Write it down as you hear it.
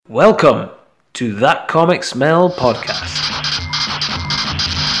Welcome to That Comic Smell podcast.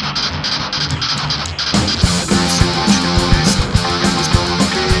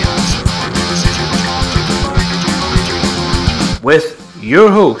 With your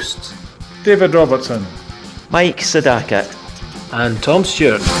hosts, David Robertson, Mike Sadakat, and Tom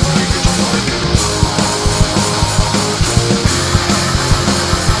Stewart.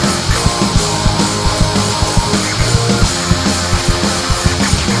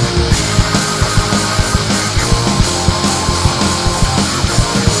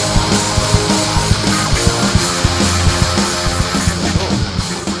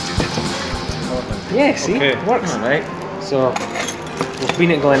 Yeah, see, Okay. works. alright. So, we've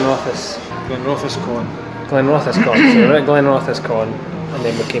been at Glenrothes. Glenrothes-Con. Glenrothes-Con. So we're at Glenrothes-Con, and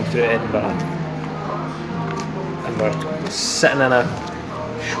then we came through Edinburgh. And we're sitting in a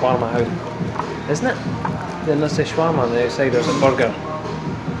shawarma house. Isn't it? Didn't it say shawarma on the outside? There's a burger.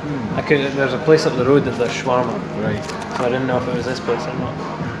 There's a place up the road that does shawarma. Right. So I didn't know if it was this place or not.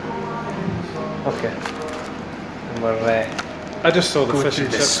 Okay. And we're I just saw the going fish through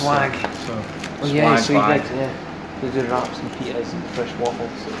and the chips. swag. So. Oh yeah, Swag so you bag. did, yeah. They do wraps and pitas and fresh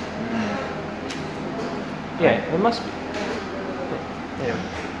waffles. Yeah, it must be. Anyway.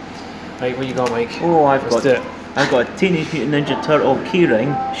 Right, what you got, Mike? Oh, I've Let's do got it. a Teenage Mutant Ninja Turtle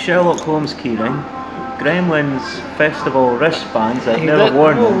keyring, Sherlock Holmes keyring, Gremlins Festival wristbands. I've never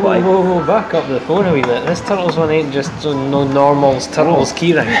worn them, but Whoa, back up the phone a wee bit. This Turtles one ain't just no normals Turtles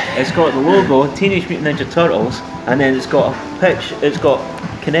keyring. it's got the logo Teenage Mutant Ninja Turtles, and then it's got a pitch. It's got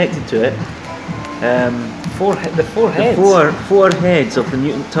connected to it. The four heads. Four heads of the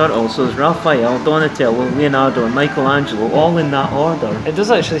Mutant Turtles. So there's Raphael, Donatello, Leonardo, and Michelangelo, all in that order. It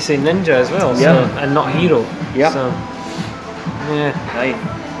does actually say ninja as well, Yeah. so, and not hero. Yeah. So, yeah. Right.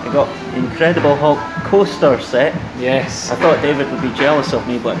 I got Incredible Hulk coaster set. Yes. I thought David would be jealous of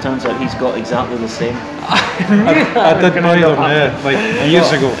me, but it turns out he's got exactly the same. I did buy them, like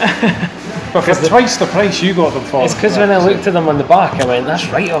years ago. But for twice the price you got them for. It's because when I looked at them on the back, I went, "That's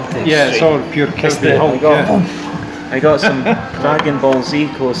right up there." Yeah, it's all pure Kirby Hulk. I got some Dragon Ball Z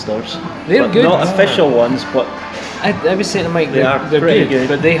coasters. They're but good. Not official ones, but I was saying to Mike, They are they're pretty good, good.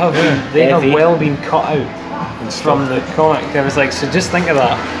 but they have Heavy. well been cut out from the comic. I was like, so just think of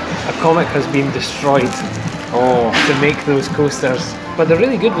that. A comic has been destroyed to make those coasters, but they're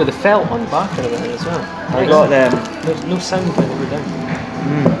really good with the felt on the back and everything as well. I got them. There's no sound when they go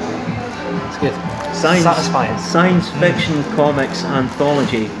down. It's good. Satisfying. Science fiction comics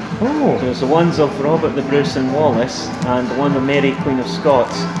anthology. Oh. There's the ones of Robert the Bruce and Wallace, and the one of Mary Queen of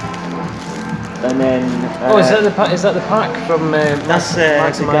Scots. And then Is that the pack from that's the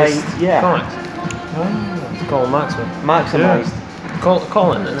Maximised guy, yeah. Comics? It's called Maximum. Maximised.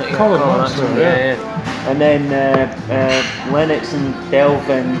 Colin, isn't it? Colin Maximum, Maximum, yeah. And then Lennox and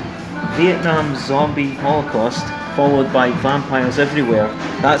Delvin, Vietnam Zombie Holocaust, followed by Vampires Everywhere.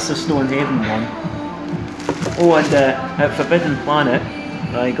 That's the Stonehaven one. Oh, and at Forbidden Planet,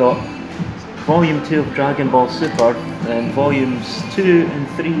 I got Volume 2 of Dragon Ball Super and Volumes 2 and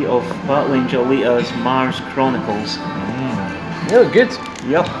 3 of Battle Angel Alita's Mars Chronicles. They look good.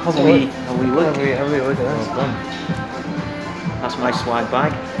 Yep, have a wee look. Have we look at that? That's my swag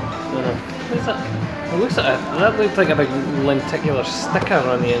bag. What is that? It looks like that looked like a big lenticular sticker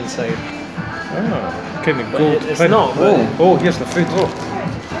on the inside. Oh, kind of But gold. it's print. not, but- Oh, here's the food. Oh,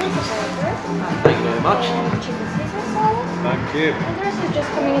 Thank you very much. thank you. This is just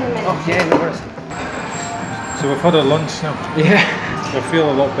coming in a minute. Oh yeah, no worries. So we've had our lunch now. Yeah. I feel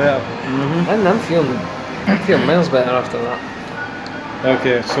a lot better. And I'm feeling miles better after that.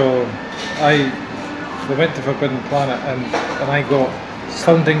 Okay, so we went to Forbidden Planet and I got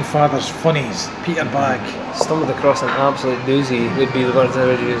Founding Fathers Funnies, Peter Bag. Stumbled across an absolute doozy would be the words I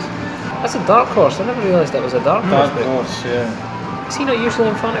would use. That's a Dark Horse. I never realised that was a Dark Horse Dark book. Horse, yeah. Is he not usually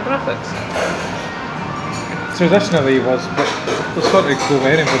in Fantagraphics? Traditionally he was, but we'll sort of go with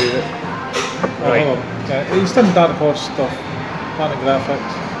anybody that. Right. He's done Dark Horse stuff,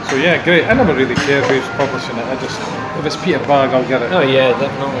 Fantagraphics. So yeah, great. I never really care who's publishing it. I just, if it's Peter Bag, I'll get it. Oh yeah,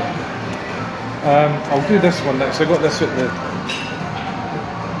 definitely. I'll do this one next. I got this at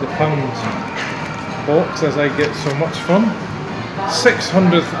the pound box, as I get so much from.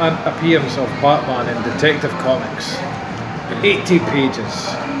 600th appearance of Batman in Detective Comics. 80 pages.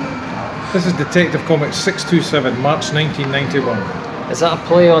 This is Detective Comics 627, March 1991. Is that a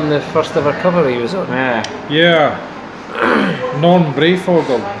play on the first ever cover he was on? Yeah. Yeah. Norm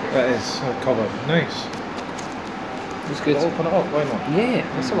Brayfogle, that is a cover. Nice. It's good. Open it up, why not? Yeah,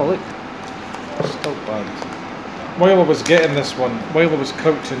 let's have a look. Still bad. While I was getting this one, while I was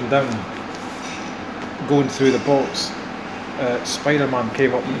crouching down, going through the box, Spider-Man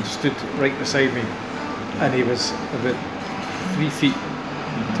came up and stood right beside me, and he was about 3 feet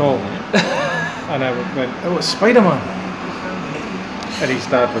tall, and I went, "Oh, it's Spider-Man," and his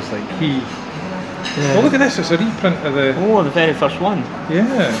dad was like, "Oh, look at this! It's a reprint of the Oh, the very first one.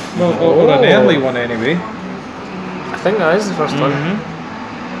 yeah, well, or an early one anyway." I think that is the first one.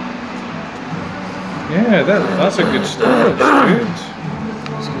 Yeah, that's a good story. That's good.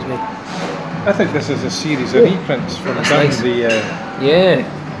 Excuse me. I think this is a series of reprints from That's down nice. the Yeah,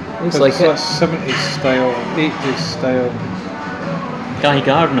 looks like it. 70s style, 80s style, Guy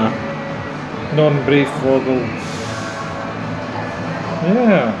Gardner. non-brave Vogel.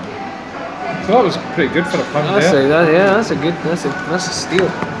 Yeah. So that was pretty good for a pound That's there. that's a good, that's a steal.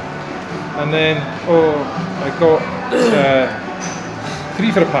 And then, I got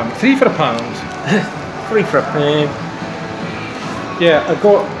 3 for a pound. 3 for a pound. Free for a penny. Yeah,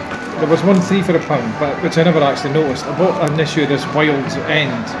 there was one 3 for a pound, but which I never actually noticed. I bought an issue of this Wild's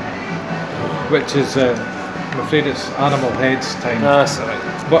End, which is, I'm afraid it's Animal Heads time. That's alright.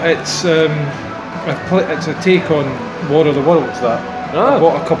 But it's a take on War of the Worlds. That I Oh.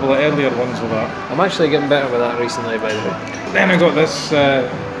 bought a couple of earlier ones with that. I'm actually getting better with that recently, by the way. Then I got this.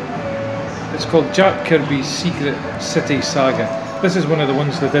 It's called Jack Kirby's Secret City Saga. This is one of the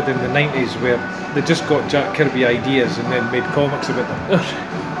ones they did in the 90s where they just got Jack Kirby ideas and then made comics about them.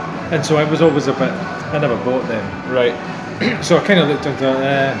 And so I was always I never bought them. Right. So I kind of looked into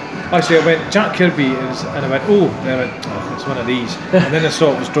actually I went, Jack Kirby is, and I went, oh, and I went, oh, it's one of these. And then I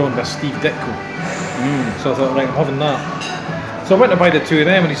saw it was drawn by Steve Ditko. So I thought, right, I'm having that. So I went to buy the 2 of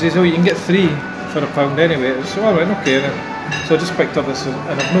them, and he says, oh, you can get 3 for a pound anyway. So I went, okay then. So I just picked up this, and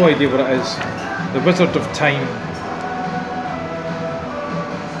I've no idea what it is. The Wizard of Time.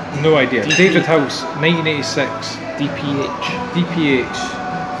 No idea. David House, 1986. DPH.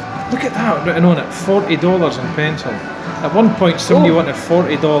 Look at that written on it, $40 in pencil. At one point somebody wanted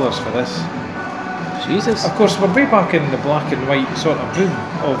 $40 for this. Jesus. Of course, we're way back in the black and white sort of boom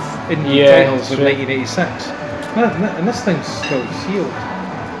of indie Yeah, titles in sure. 1986. And this thing's still sealed.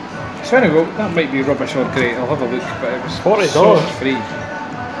 So anyway, that might be rubbish or great, I'll have a look, but it was $40. so free.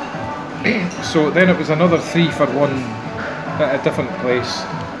 So then it was another 3 for 1 at a different place.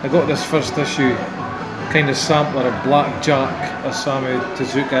 I got this first issue, kind of sampler of Black Jack, Osamu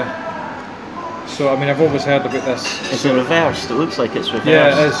Tezuka. So I mean, I've always heard about this. Is it reversed? It looks like it's reversed.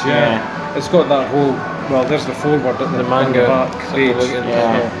 Yeah, it is, yeah. It's got that whole, well, there's the foreword at The manga. on the back page.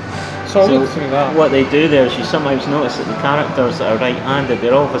 Yeah. So I'll look through that. What they do there is you sometimes notice that the characters that are right-handed,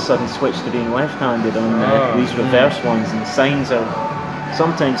 they're all of a sudden switched to being left-handed on these reverse ones, and the signs are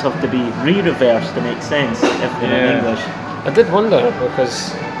sometimes have to be re-reversed to make sense if they're in English. I did wonder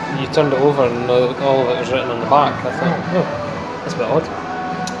because you turned it over and all of it was written on the back. I thought, oh, that's a bit odd.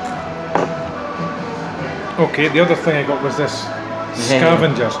 Okay, the other thing I got was this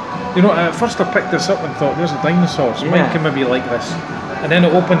Scavengers. You know, at first I picked this up and thought, there's a dinosaur, so mine can maybe like this. And then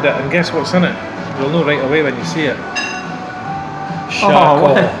I opened it, and guess what's in it? You'll know right away when you see it.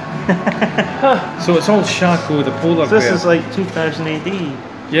 Shaco. So it's all Shaco, the polar This bear. is like 2000 AD.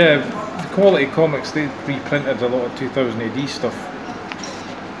 Yeah, the Quality Comics, they reprinted a lot of 2000 AD stuff.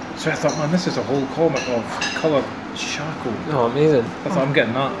 So I thought, man, this is a whole comic of coloured Shaco. Oh, amazing. I thought, I'm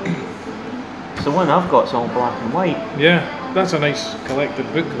getting that. So the one I've got's all black and white. Yeah, that's a nice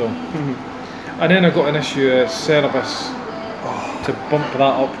collected book though. And then I got an issue of Cerebus to bump that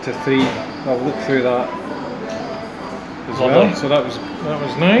up to 3. I'll look through that as well. Lovely. So that was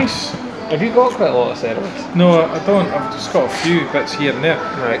nice. Have you got quite a lot of Cerebus? No, I don't. I've just got a few bits here and there.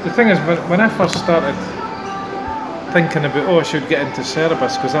 Right. The thing is, when I first started thinking about, I should get into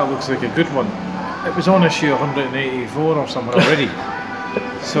Cerebus because that looks like a good one, it was on issue 184 or something already.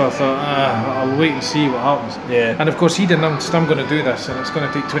 So I thought, I'll wait and see what happens. Yeah. And of course he'd announced, I'm going to do this and it's going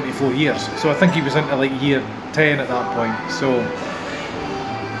to take 24 years. So I think he was into like year 10 at that point. So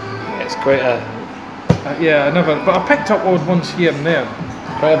Yeah, it's quite a but I picked up odd ones here and there.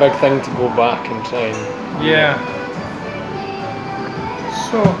 quite a big thing to go back and try and. Yeah.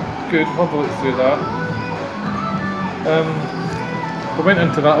 So good, I'll have a look through that. I went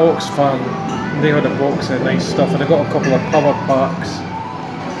into that Oxfam, they had a box of nice stuff, and I got a couple of power packs.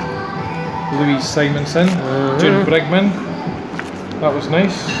 Louise Simonson, June Brigman, that was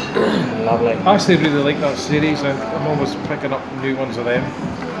nice. Lovely. I actually really like that series, I'm always picking up new ones of them.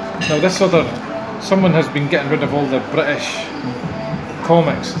 Now someone has been getting rid of all the British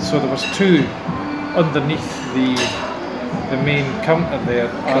comics, so there was 2 underneath the main counter there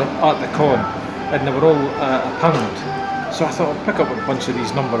at the con, and they were all £1. So I thought I'll pick up a bunch of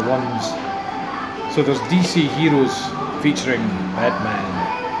these number 1s. So there's DC Heroes featuring Batman,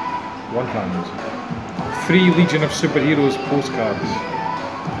 £1. 3 Legion of Superheroes postcards,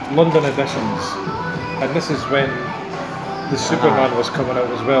 London editions, and this is when the Superman was coming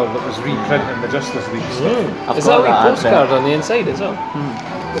out as well. That was reprinting the Justice League stuff. I've Is got that like that postcard advert. on the inside as well?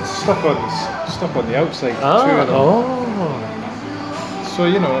 It's stuck on the outside. 2 of them. Oh, So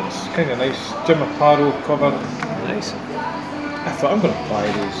you know, it's kind of nice. Jim Aparo cover. nice. I thought I'm going to buy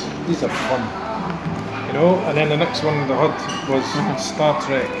these. These are fun. You know, and then the next one in the hood was Star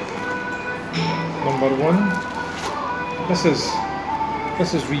Trek #1.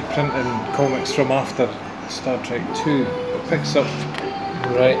 This is reprinting comics from after Star Trek 2. It picks up,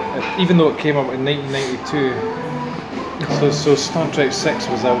 Right. even though it came out in 1992. So Star Trek 6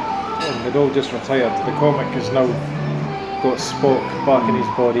 was out, and they'd all just retired. The comic has now got Spock back in his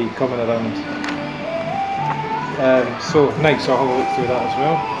body, coming around. So nice. I'll have a look through that as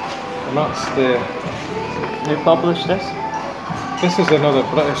well. And that's the. Who published this? This is another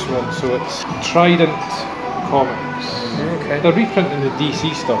British one, so it's Trident Comics. Okay. They're reprinting the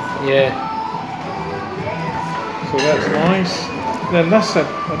DC stuff, Yeah. so that's nice. Then this,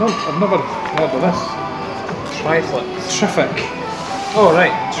 I've never heard of this. Triflix. Triffic Oh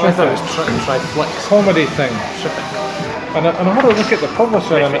right. I thought it was Triflix. comedy thing. Triffic. And I had a look at the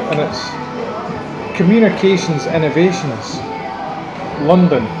publisher and it's Communications Innovations,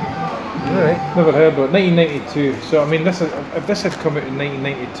 London. Alright. Never heard of it. 1992. So I mean, if this had come out in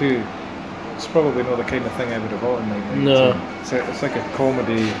 1992, it's probably not the kind of thing I would have bought in 1992. No. It's like a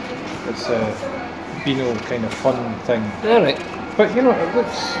comedy. It's a Beano kind of fun thing. Alright. But you know,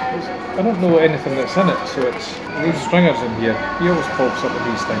 I don't know anything that's in it, so it's Lee Stringer's in here. He always pops up with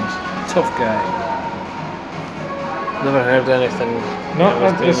these things. Tough guy. Never heard anything. No, that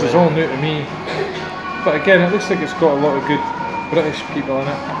was this doing is that. all new to me. But again, it looks like it's got a lot of good British people in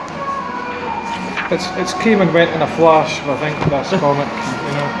it. It's came and went in a flash, I think, this comic,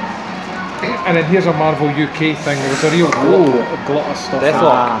 you know. And then here's a Marvel UK thing. There was a real glut of stuff.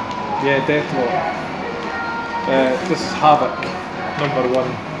 Deathlock. Yeah, Deathlock. This is Havoc, #1.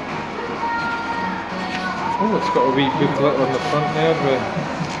 Oh, it's got a wee booklet on the front there with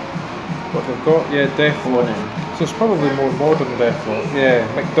what they've got. Yeah, Deathlock. So it's probably more modern Deathlock. Yeah,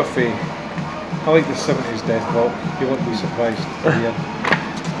 McDuffie. I like the 70s Deathlock. You won't be surprised to hear.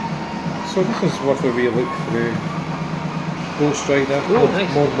 So this is worth a wee look through. Ghost Rider. Oh,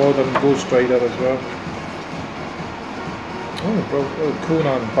 nice. More modern Ghost Rider as well. Oh, bro,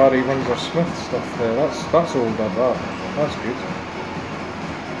 Conan, Barry Windsor Smith stuff there. That's older, that. That's good.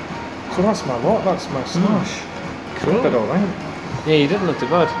 So that's my lot, that's my smash. Cool. Did alright. Yeah, you did not too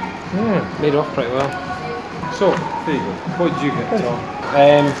bad. Yeah. Made off pretty well. So, there you go. What did you get, Tom?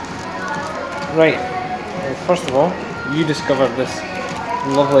 Right. Well, first of all, you discovered this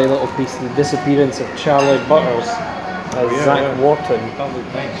lovely little piece, The Disappearance of Charlie Butters as yeah, Zach yeah. Wharton. That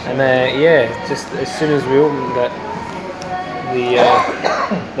looked nice. And yeah, just as soon as we opened it,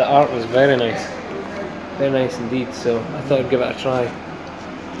 the art was very nice. Very nice indeed, so I thought I'd give it a try.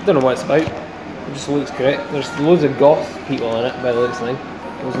 Don't know what it's about. It just looks great. There's loads of goth people in it by the looks of things.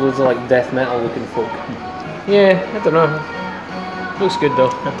 There's loads of like death metal looking folk. Yeah, I don't know. Looks good though.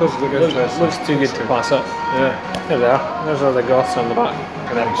 It does look interesting. Looks too good to pass up. Yeah. There they are. There's all the goths on the back.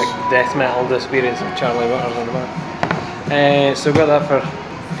 And then big death metal Disappearance of Charlie Butters on the back. So got that for a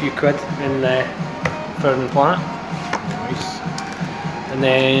few quid in Third and Planet. Nice. And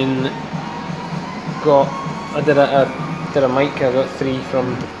then I did a mic. I got 3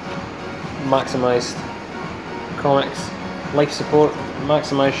 from Maximised Comics, Life Support,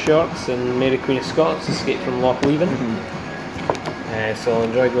 Maximised Shorts, and Mary Queen of Scots, Escape from Loch Leven. So I'll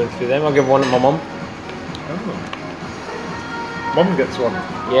enjoy going through them. I'll give one to my mum. Oh. Mum gets one.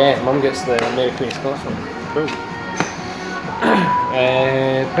 Yeah, mum gets the Mary Queen of Scots one. Cool.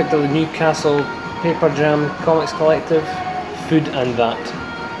 Picked up the Newcastle Paper Jam Comics Collective, Food and That.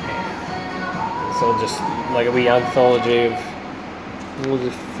 It's all just like a wee anthology of loads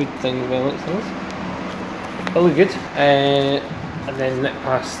of food things by the looks of it. They look good. And then nipped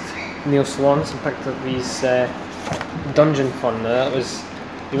past Neil Salons and picked up these Dungeon Fun. Now that was,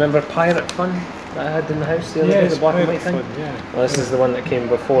 you remember Pirate Fun that I had in the house the other day, the black and white thing? Yeah. Well, this is the one that came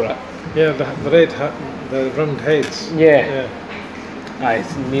before it. Yeah, the red hat, the round heads. Yeah. Aye,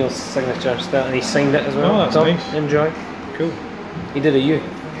 it's Neil's signature still, and he signed it as well. Oh, that's Tom, nice. Enjoy. Cool. He did a U.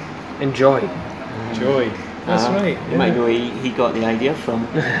 Enjoy. Joy. That's right. You might know where he got the idea from.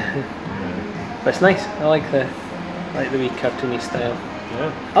 But it's nice. I like the wee cartoony style.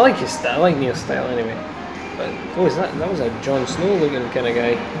 Yeah. I like his style. I like Neil's style anyway. But that was a Jon Snow looking kind of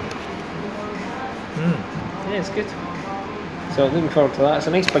guy. Yeah, it's good. So looking forward to that. It's a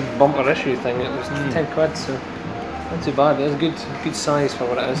nice big bumper issue thing. It was 10 quid, so not too bad. It was good size for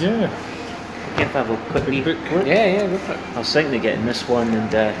what it is. Yeah. care if I have a quick wee book. look? Yeah, go for it. I was thinking of getting this one,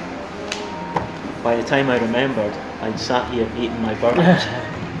 and by the time I remembered, I'd sat here eating my burgers.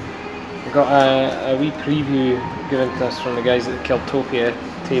 We got a wee preview given to us from the guys at the Kiltopia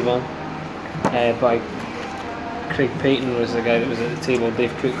table by Craig Payton was the guy that was at the table.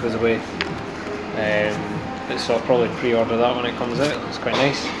 Dave Cook was away, so I'll probably pre-order that when it comes out. It's quite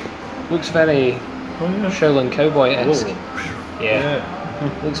nice. Looks very Shaolin Cowboy-esque. Yeah.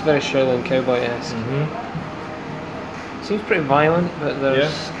 Looks very Shaolin Cowboy-esque. Seems pretty violent, but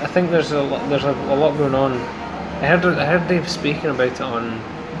I think there's a lot going on. I heard Dave speaking about it on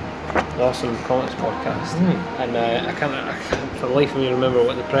the Awesome Comics podcast, and I can't for the life of me remember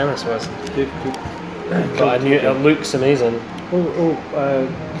what the premise was. Dave Cook. But I knew it looks amazing.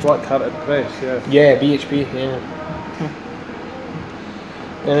 Black Hearted Press, yeah. Yeah, BHP, yeah.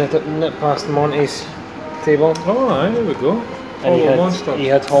 Then I nipped past Monty's table. Oh, aye, there we go. And he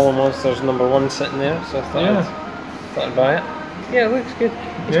had Hollow Monsters #1 sitting there, so I thought I'd buy it. Yeah, it looks good.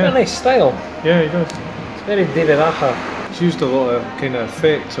 He's got a nice style. Yeah, he does. It's very David Aja. He's used a lot of kind of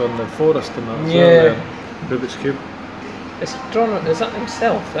effects on the forest and that as Yeah. well. Rubik's Cube. Is that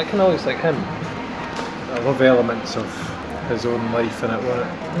himself? That kind of looks like him. I love elements of his own life in it, wasn't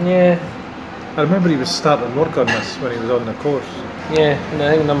it? Yeah, I remember he was starting work on this when he was on the course. yeah. And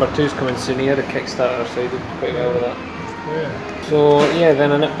I think #2's coming soon. He had a Kickstarter, so he did quite well with that. Yeah. So yeah,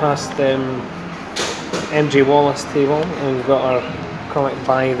 then I nipped past MJ Wallace table and we got our comic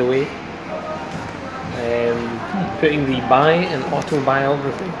By the Way. Putting the by in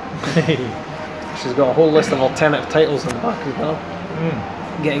autobiography. She's got a whole list of alternative titles on the back as well.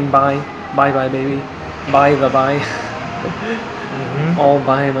 Getting by, bye baby, by the by, all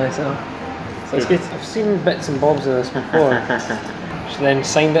by myself. So it's good. I've seen bits and bobs of this before. She then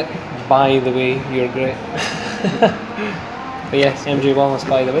signed it, by the way, you're great. But yes, MJ Wallace,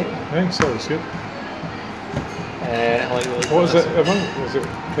 By the Way. Thanks, that was good. I like those. What was it about? Was it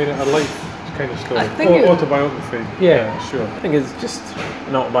kind of a life kind of story? I think it- autobiography. Yeah. Sure. I think it's just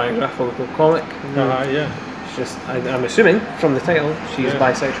an autobiographical comic. Yeah. It's just, I'm assuming from the title, she's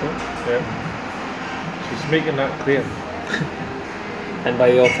bisexual. Yeah. She's making that clear. And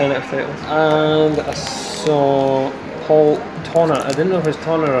by the alternative titles. And I saw Paul Tonner. I didn't know if it was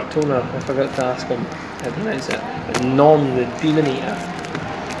Tonner or Toner. I forgot to ask him how to pronounce it. But Nom the Demon Eater.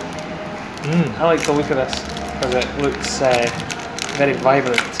 I like the look of this because it looks very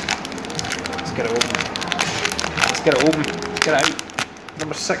vibrant. Let's get it open. Let's get it open. Let's get it out.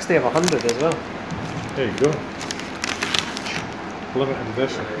 Number 60 of 100 as well. There you go. Limited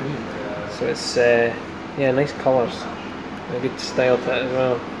edition. So it's nice colours. A good style to it as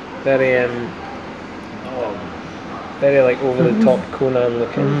well. Very very like over the top Conan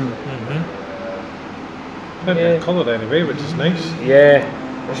looking. And coloured anyway, which is nice. Yeah.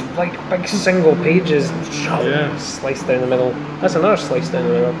 There's like big single pages sliced down the middle. That's another slice down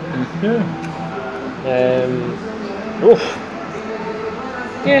the middle. Yeah.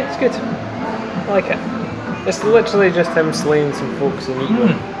 Yeah, it's good. I like it. It's literally just him slaying some folks and eating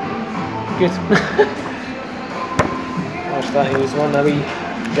them. Good. There's that, he was one, a wee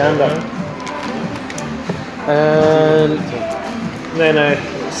gander. And then I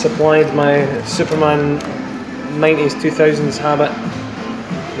supplied my Superman 90s 2000s habit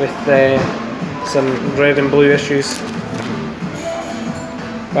with some red and blue issues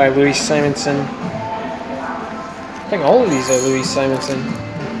by Louise Simonson. I think all of these are Louise Simonson.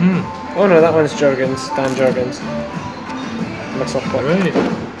 Oh no, that one's Jurgens, Dan Jurgens. Right.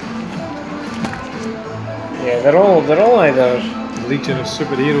 Yeah, they're all either Legion of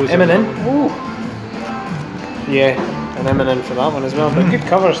Superheroes. Eminem. Yeah, and Eminem for that one as well. But good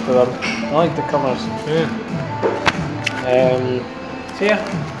covers to them. I like the covers. Yeah. So yeah,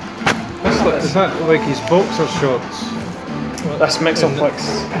 Is that like his boxer shorts? that's Mixoplex.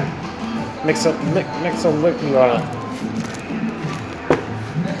 Mixoplex.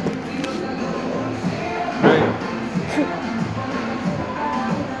 Right.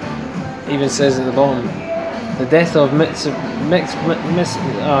 Even says at the bottom, the death of Mix.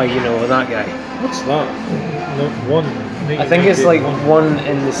 Oh, you know that guy. What's that? No, one. I think it's like one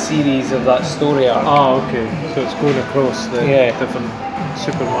in the series of that story arc. Oh, okay. So it's going across the different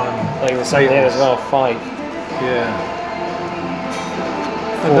Superman. Like the same there as well, 5. Yeah.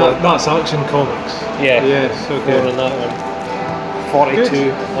 And that's Action Comics. Yeah. Yes. Okay. 4 on that one.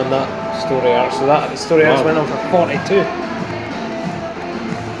 42 on that story arc. So that story arc went on for 42.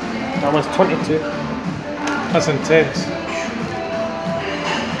 That one's 22. That's intense.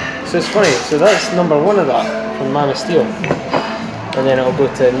 So it's funny. So that's #1 of that from Man of Steel, and then it'll go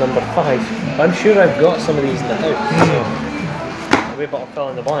to #5. I'm sure I've got some of these now. So away, but I'll fill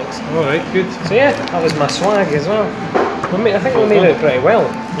in the blanks. Alright, good. So yeah, that was my swag as well. I think we made it pretty well.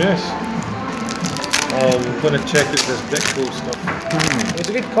 Yes. Um, I'm going to check out this Dicko stuff. it was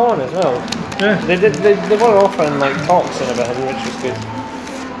a good con as well. Yeah, They were offering like talks and everything, which was good.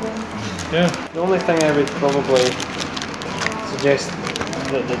 yeah. The only thing I would probably suggest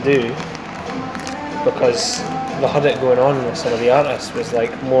that they do, because they had it going on with some of the artists, was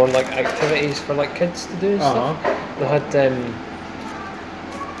like more like activities for like kids to do and stuff. They had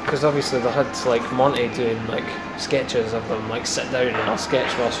because obviously they had like Monty doing like sketches of them, like sit down and I'll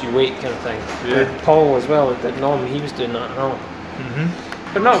sketch whilst you wait kind of thing. Yeah. With Paul as well, did Nom, he was doing that and all.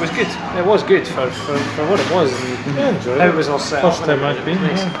 But no, it was good. It was good for what it was. And Yeah, enjoyed how it. it was all set First up. time and I've been,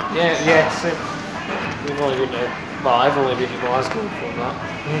 nice. yeah. Yeah, same. We've only been to, well, I've only been to Glasgow for that,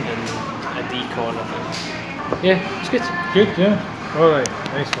 and a decon, I think. Yeah, it's good. Good, yeah. Alright,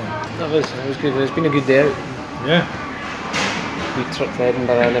 nice one. It was good. It's been a good day out. Yeah. We trip to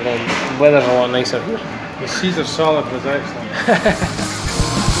Edinburgh and everything. The weather's a lot nicer here. The Caesar salad was excellent.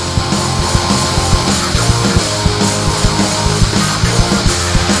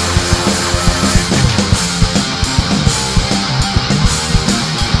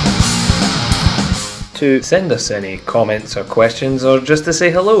 To send us any comments or questions, or just to say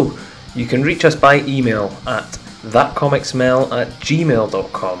hello, you can reach us by email at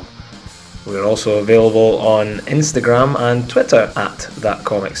thatcomicsmell@gmail.com. We're also available on Instagram and Twitter at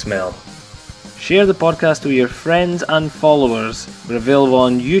thatcomicsmell. Share the podcast with your friends and followers. We're available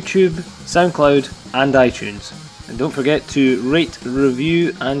on YouTube, SoundCloud and iTunes. And don't forget to rate,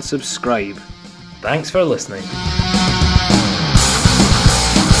 review and subscribe. Thanks for listening.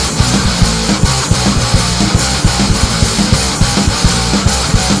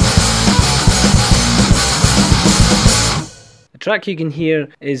 The track you can hear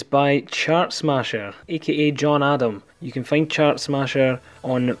is by Chart Smasher, aka John Adam. You can find Chart Smasher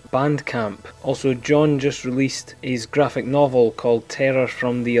on Bandcamp. Also, John just released his graphic novel called Terror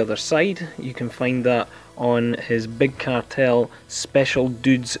from the Other Side. You can find that on his Big Cartel Special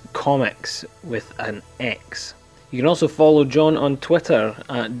Dudes Comics with an X. You can also follow John on Twitter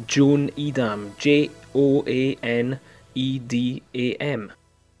at Joan Edam, Joanedam.